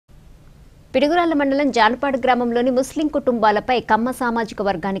పిడుగురాళ్ల మండలం జానపాడు గ్రామంలోని ముస్లిం కుటుంబాలపై కమ్మ సామాజిక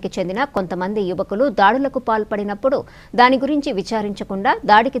వర్గానికి చెందిన కొంతమంది యువకులు దాడులకు పాల్పడినప్పుడు దాని గురించి విచారించకుండా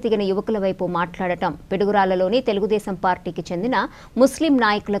దాడికి దిగిన యువకుల వైపు మాట్లాడటం పిడుగురాళ్లలోని తెలుగుదేశం పార్టీకి చెందిన ముస్లిం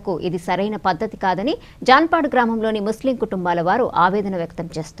నాయకులకు ఇది సరైన పద్ధతి కాదని జానపాడు గ్రామంలోని ముస్లిం కుటుంబాల వారు ఆవేదన వ్యక్తం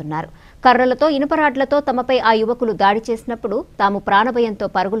చేస్తున్నారు. కర్రలతో ఇనుపరాడ్లతో తమపై ఆ యువకులు దాడి చేసినప్పుడు తాము ప్రాణభయంతో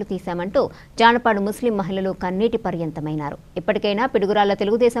పరుగులు తీశామంటూ జానపాడు ముస్లిం మహిళలు కన్నీటి పర్యంతమైనారు. ఇప్పటికైనా పిడుగురాళ్ల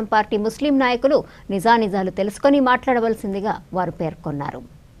తెలుగుదేశం పార్టీ ముస్లిం నాయకులు నిజానిజాలు తెలుసుకొని మాట్లాడవలసిందిగా వారు పేర్కొన్నారు.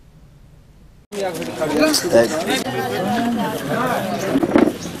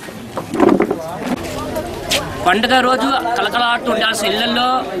 పండుగ రోజు కలకలాడుతుండాల్సిన ఇళ్లలో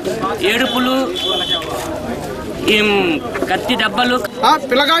ఏడుపులు, కత్తి దెబ్బలు.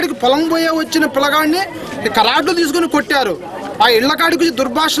 పిల్లగాడికి పొలం పోయే వచ్చిన పిల్లగాడిని కరాట్లు తీసుకుని కొట్టారు. ఆ ఇళ్ల కాడికి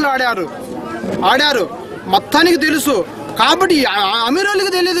దుర్భాషలు ఆడారు. మొత్తానికి తెలుసు కాబట్టి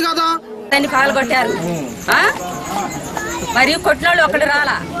అమీరోళ్ళకి తెలియదు కదా. దాన్ని పాలు కొట్టారు. మరియు కొట్టినోళ్ళు ఒకటి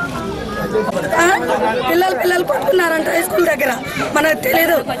రాలా. పిల్లలు పట్టుకున్నారంట హై స్కూల్ దగ్గర. మనకు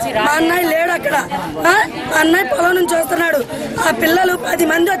తెలీదు. మా అన్నయ్య లేడు అక్కడ. మా అన్నయ్య పొలం నుంచి వస్తున్నాడు. ఆ పిల్లలు 10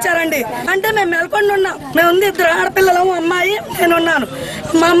 మంది వచ్చారండి. అంటే మేము మెలకొని ఉన్నాం. మేము ఉంది 2 ఆడపిల్లలు, అమ్మాయి, నేను ఉన్నాను.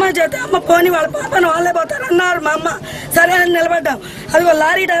 మా అమ్మాయి చేత అమ్మ పోని వాళ్ళ పాపను వాళ్ళే పోతారు అన్నారు. మా అమ్మ సరే అని నిలబడ్డాం. అది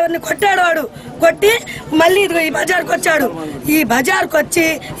లారీ డ్రైవర్ని కొట్టాడు. వాడు కొట్టి మళ్ళీ ఇదిగో ఈ బజార్కి వచ్చాడు. ఈ బజార్కి వచ్చి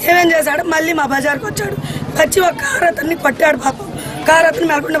ఏమేం చేశాడు, మళ్ళీ మా బజార్కి వచ్చాడు. వచ్చి ఒక కారు అతన్ని కొట్టాడు. పాపం కారు అతను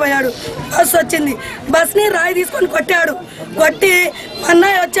మెలకుండా పోయాడు. బస్సు వచ్చింది. బస్ని రాయి తీసుకొని కొట్టాడు. కొట్టి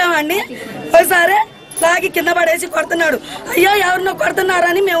అన్నయ్య వచ్చామండి. ఒకసారి లాగి కింద పడేసి కొడుతున్నాడు. అయ్యో ఎవరినో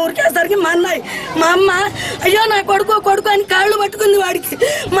కొడుతున్నారని మేము ఉరికేసరికి మా అమ్మ అయ్యో నా కొడుకు అని కాళ్ళు పట్టుకుంది వాడికి.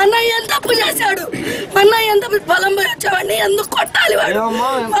 మా అన్నయ్య ఎంత తప్పు చేశాడు. మా అన్నయ్య ఎంత పొలం పోయి వచ్చామండి. ఎందుకు కొట్టాలి వాడు?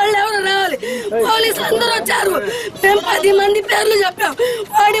 వాళ్ళు ఎవరు రావాలి? పోలీసులు అందరూ వచ్చారు. మేము 10 మంది పేర్లు చెప్పాం.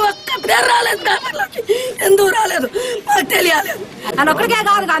 వాడి ఒక్క పేరు రాలేదు. పేపర్లోకి ఎందుకు రాలేదు మాకు తెలియలేదు. అని ఒక్కడికే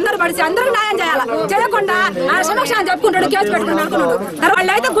కాదు, అందరూ పడిచి అందరూ న్యాయం చేయాలి. చేయకుండా సమక్షాన్ని చెప్పుకుంటాడు, కేసు పెట్టుకుని అనుకున్నాడు.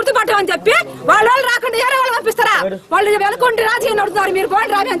 వాళ్ళు అయితే గుర్తుపట్టమని చెప్పి వాళ్ళు రాకుండా వేరే వాళ్ళు పంపిస్తారా? వాళ్ళు వెనుకుంటే రాజకీయం నడుతున్నారు. మీరు పోయి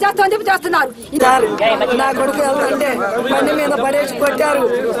రాజకీయం చేస్తామని చెప్పి చేస్తున్నారు. నా కొడుకు వెళ్తుంటే బండి మీద పడేసి కొట్టారు.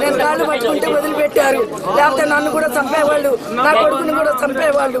 నేను కాళ్ళు పట్టుకుంటే వదిలిపెట్టారు. లేకపోతే నన్ను కూడా చంపేవాళ్ళు, నా కొడుకుని కూడా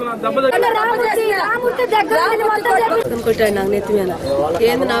చంపేవాళ్ళు. కొట్టాడు నాకు నెత్తి మీద.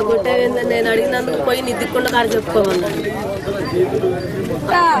 ఏంది నాకు కొట్టావేందని నేను అడిగినందుకు పోయి నీ దిక్కుండా కాదు చెప్పుకోమన్నాడు.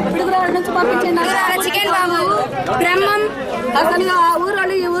 నుంచి పంపించింది చికెన్ బాబు బ్రహ్మం. అసలు ఆ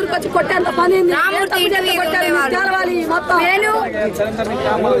ఊరు ఈ ఊరికి వచ్చి కొట్టేంత పని మొత్తం.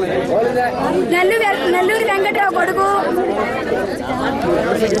 నెల్లూరు వెంకటరావు కొడుకు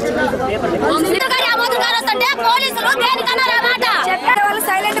చెప్పారు. వాళ్ళు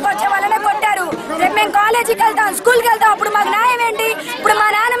సైలెంట్ గా వచ్చే వాళ్ళనే కొట్టారు. రేపు మేము కాలేజీకి వెళ్తాం, స్కూల్కి వెళ్తాం. అప్పుడు మాకు న్యాయం ఏంటి? ఇప్పుడు మా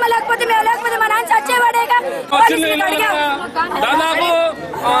నాన్నమ్మ లేకపోతే మేము లేకపోతే మా నాన్న చచ్చేవాడేగా. దాదాపు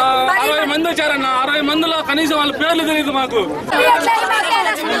 60 మంది వచ్చారన్న. 60 మందిలో కనీసం వాళ్ళ పేర్లు తెలియదు మాకు.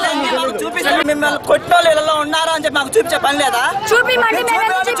 మిమ్మల్ని కొట్టిన వాళ్ళు ఇలా ఉన్నారా అని చెప్పి మాకు చూపించే పని లేదా? చూపిమండి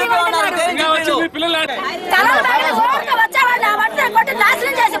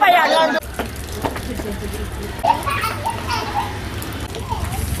నాశనం చేసిపోయాడు.